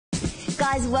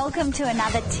Guys, welcome to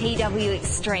another TW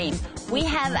Extreme. We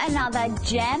have another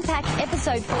jam-packed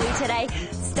episode for you today,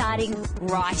 starting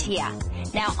right here.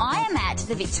 Now, I am at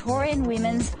the Victorian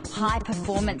Women's High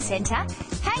Performance Centre,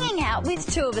 hanging out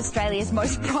with two of Australia's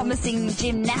most promising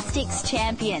gymnastics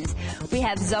champions. We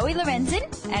have Zoe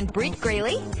Lorenzin and Britt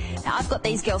Greeley. Now, I've got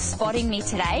these girls spotting me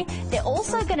today. They're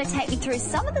also going to take me through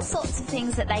some of the sorts of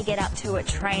things that they get up to at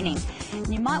training.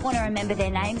 And you might want to remember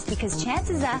their names because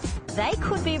chances are they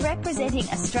could be representing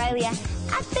Australia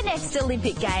at the next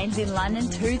Olympic Games in London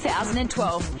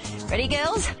 2012. Ready,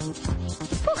 girls?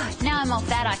 Whew, now I'm off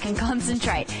that, I can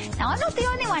concentrate. Now, I'm not the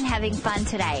only one having fun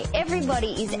today.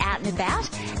 Everybody is out and about.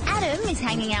 Adam is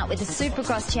hanging out with the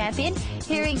Supercross champion,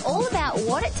 hearing all about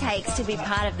what it takes to be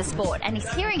part of the sport, and he's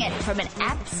hearing it from an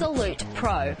absolute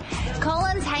pro.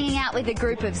 Colin's hanging out with a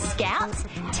group of scouts.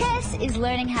 Tess is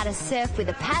learning how to surf with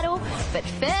a paddle, but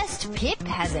first, Pip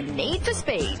has a need for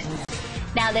speed.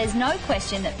 Now, there's no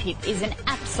question that Pip is an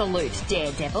absolute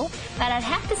daredevil, but I'd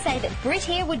have to say that Britt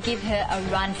here would give her a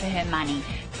run for her money.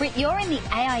 Britt, you're in the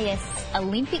AIS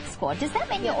Olympic squad. Does that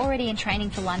mean you're already in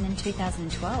training for London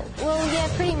 2012? Well, yeah,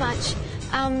 pretty much.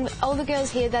 All the girls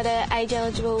here that are age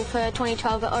eligible for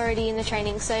 2012 are already in the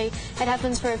training, so it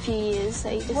happens for a few years, so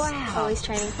you're just always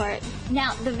training for it.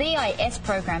 Now, the VIS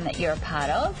program that you're a part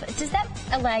of, does that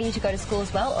allow you to go to school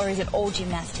as well, or is it all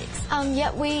gymnastics?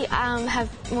 Yeah, we have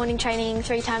morning training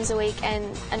 3 times a week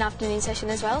and an afternoon session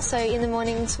as well. So in the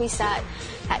mornings we start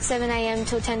at 7 a.m.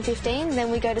 till 10:15,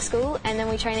 then we go to school, and then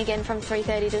we train again from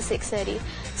 3:30 to 6:30.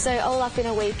 So all up in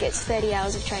a week, it's 30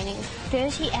 hours of training.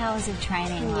 30 hours of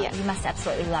training? Yeah. You must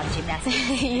absolutely love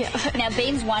gymnastics. Yeah. Now,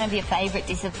 being's one of your favourite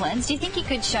disciplines. Do you think you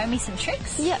could show me some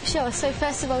tricks? Yeah, sure. So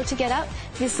first of all, to get up,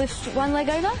 just lift one leg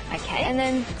over. Okay. And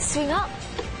then swing up.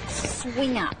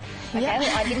 Swing up. Okay, Yeah.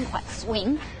 well, I didn't quite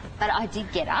swing, but I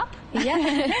did get up.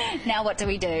 Yeah. Now what do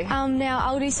we do? Now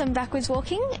I'll do some backwards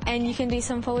walking, and you can do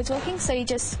some forwards walking. So you're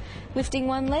just lifting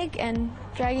one leg and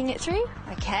dragging it through.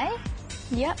 Okay.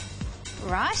 Yep.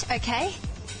 Right, okay.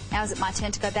 Now is it my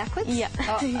turn to go backwards? Yep.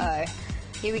 Uh-oh.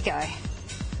 Here we go.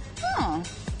 Oh,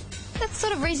 that's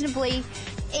sort of reasonably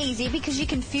easy because you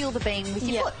can feel the beam with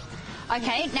your foot.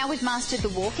 Okay, now we've mastered the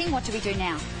walking, what do we do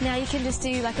now? Now you can just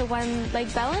do like a one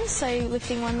leg balance, so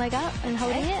lifting one leg up and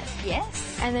holding it.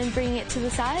 Yes. And then bringing it to the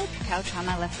side. Okay, I'll try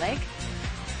my left leg.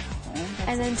 Oh,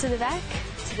 and then to the back.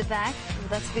 To the back. Well,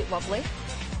 that's a bit wobbly.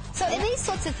 So are these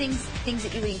sorts of things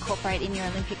that you would incorporate in your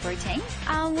Olympic routine?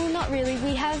 Well, not really.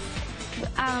 We have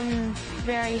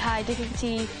very high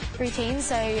difficulty routines,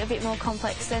 so a bit more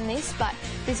complex than this, but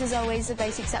this is always the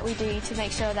basics that we do to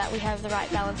make sure that we have the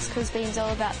right balance, because beam's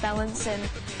all about balance and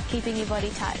keeping your body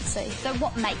tight. So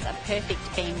what makes a perfect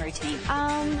beam routine?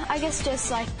 I guess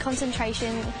just like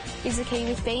concentration is the key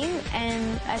with beam,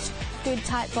 and a good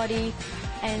tight body,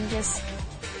 and just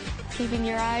keeping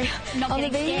your eye Not on the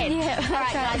getting beam. scared. Yeah. All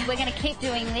right, guys, we're going to keep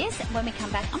doing this. When we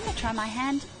come back, I'm going to try my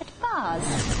hand at bars.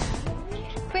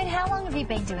 Britt, how long have you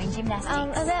been doing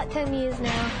gymnastics? About 10 years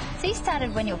now. So you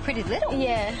started when you were pretty little.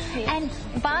 Yeah. And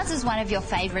bars is one of your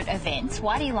favourite events.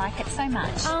 Why do you like it so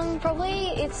much? Probably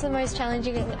it's the most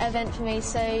challenging event for me,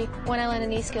 so when I learn a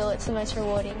new skill, it's the most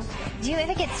rewarding. Do you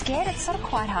ever get scared? It's sort of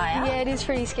quite high up. Yeah, it is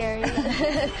pretty scary.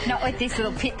 Not with this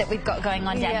little pit that we've got going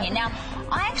on down here. Now,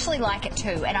 I actually like it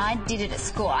too, and I did it at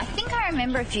school. I think I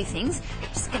remember a few things.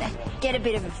 Just going to get a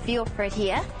bit of a feel for it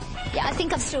here. Yeah, I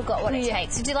think I've still got what it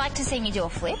takes. Would you like to see me do a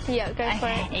flip? Yeah, go for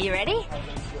it. Are you ready?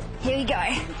 Here we go.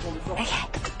 Okay.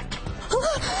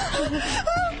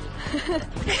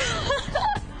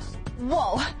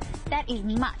 Whoa, that is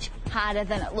much harder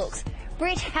than it looks.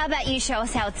 Britt, how about you show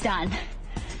us how it's done?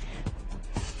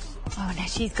 Oh, no,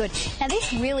 she's good. Now,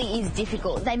 this really is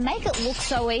difficult. They make it look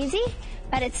so easy,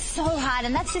 but it's so hard,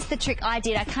 and that's just the trick I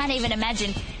did. I can't even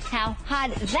imagine how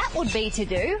hard that would be to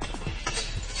do.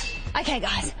 Okay,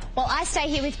 guys, while I stay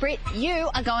here with Britt, you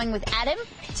are going with Adam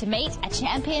to meet a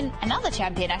champion, another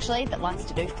champion actually, that likes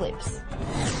to do flips.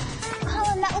 Oh,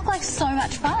 and that looked like so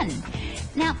much fun.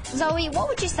 Now, Zoe, what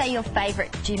would you say your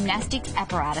favourite gymnastics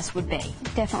apparatus would be?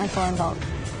 Definitely floor and vault.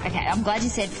 Okay, I'm glad you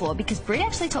said floor, because Britt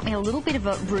actually taught me a little bit of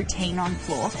a routine on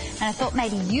floor, and I thought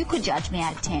maybe you could judge me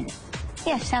out of 10.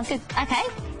 Yeah, sounds good. Okay,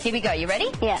 here we go. You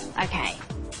ready? Yeah. Okay.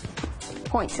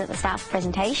 Points at the start of the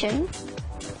presentation.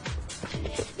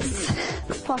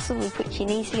 Possibly put your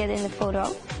knees together in the full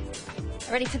dog.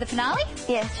 Ready for the finale?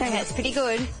 Yeah, sure. Okay, that's pretty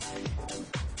good.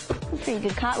 Pretty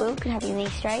good cartwheel, could have your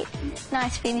knees straight.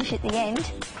 Nice finish at the end.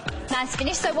 Nice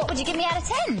finish. So what would you give me out of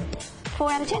 10?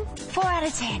 4 out of 10? 4 out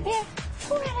of 10. Yeah.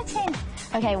 4 out of 10.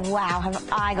 Okay, wow, have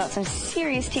I got some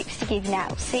serious tips to give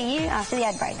now. See you after the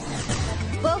ad break.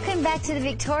 Welcome back to the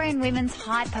Victorian Women's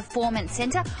High Performance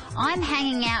Centre. I'm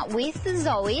hanging out with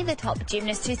Zoe, the top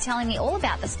gymnast, who's telling me all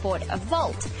about the sport of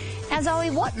vault. Now, Zoe,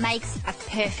 what makes a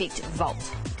perfect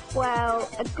vault? Well,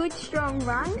 a good strong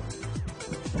run,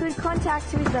 good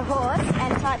contact with the horse,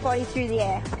 and tight body through the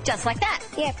air. Just like that?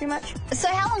 Yeah, pretty much. So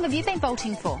how long have you been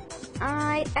vaulting for?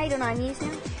 8 or 9 years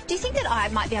now. Do you think that I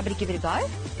might be able to give it a go?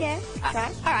 Yeah,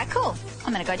 try. All right, cool.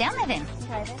 I'm going to go down there then.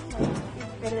 Okay then.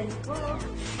 Better than before.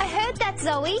 I heard that,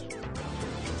 Zoe.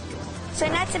 So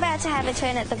Nat's about to have a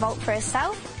turn at the vault for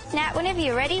herself. Nat, whenever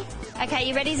you're ready. Okay,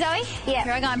 you ready, Zoe? Yeah.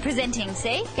 Here I go, I'm presenting,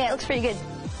 see? Yeah, it looks pretty good.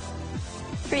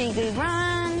 Pretty good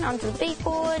run, onto the beat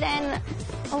board, and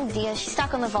oh dear, she's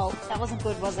stuck on the vault. That wasn't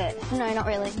good, was it? No, not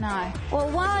really. No. Well,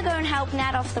 while I go and help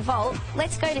Nat off the vault,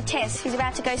 let's go to Tess, who's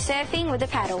about to go surfing with a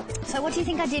paddle. So what do you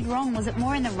think I did wrong? Was it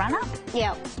more in the run-up?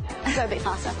 Yeah, go a bit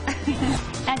faster.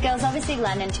 Now, girls, obviously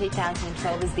London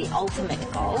 2012 is the ultimate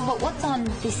goal, but what's on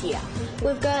this year?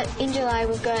 In July,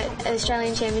 we've got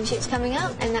Australian Championships coming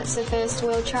up, and that's the first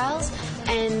World Trials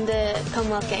and the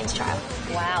Commonwealth Games trial.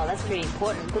 Wow, that's pretty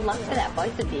important. Good luck for that,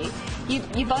 both of you.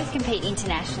 You both compete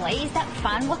internationally. Is that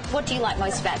fun? What do you like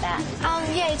most about that?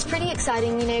 Yeah, it's pretty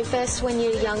exciting. You know, first when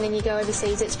you're young and you go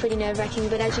overseas, it's pretty nerve-wracking,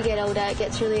 but as you get older, it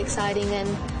gets really exciting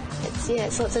and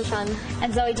it's lots of fun.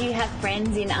 And Zoe, do you have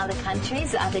friends in other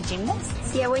countries, other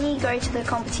gymnasts? Yeah, when you go to the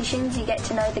competitions, you get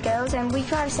to know the girls, and we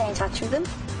try to stay in touch with them.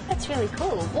 That's really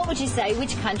cool. What would you say,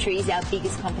 which country is our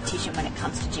biggest competition when it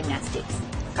comes to gymnastics?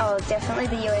 Oh, definitely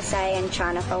the USA and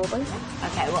China, probably.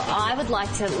 Okay, well, I would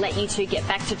like to let you two get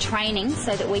back to training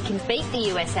so that we can beat the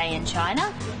USA and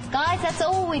China. Guys, that's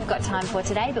all we've got time for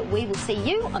today, but we will see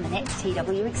you on the next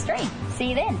TW Extreme. See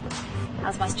you then.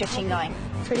 How's my stretching going?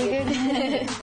 Pretty good.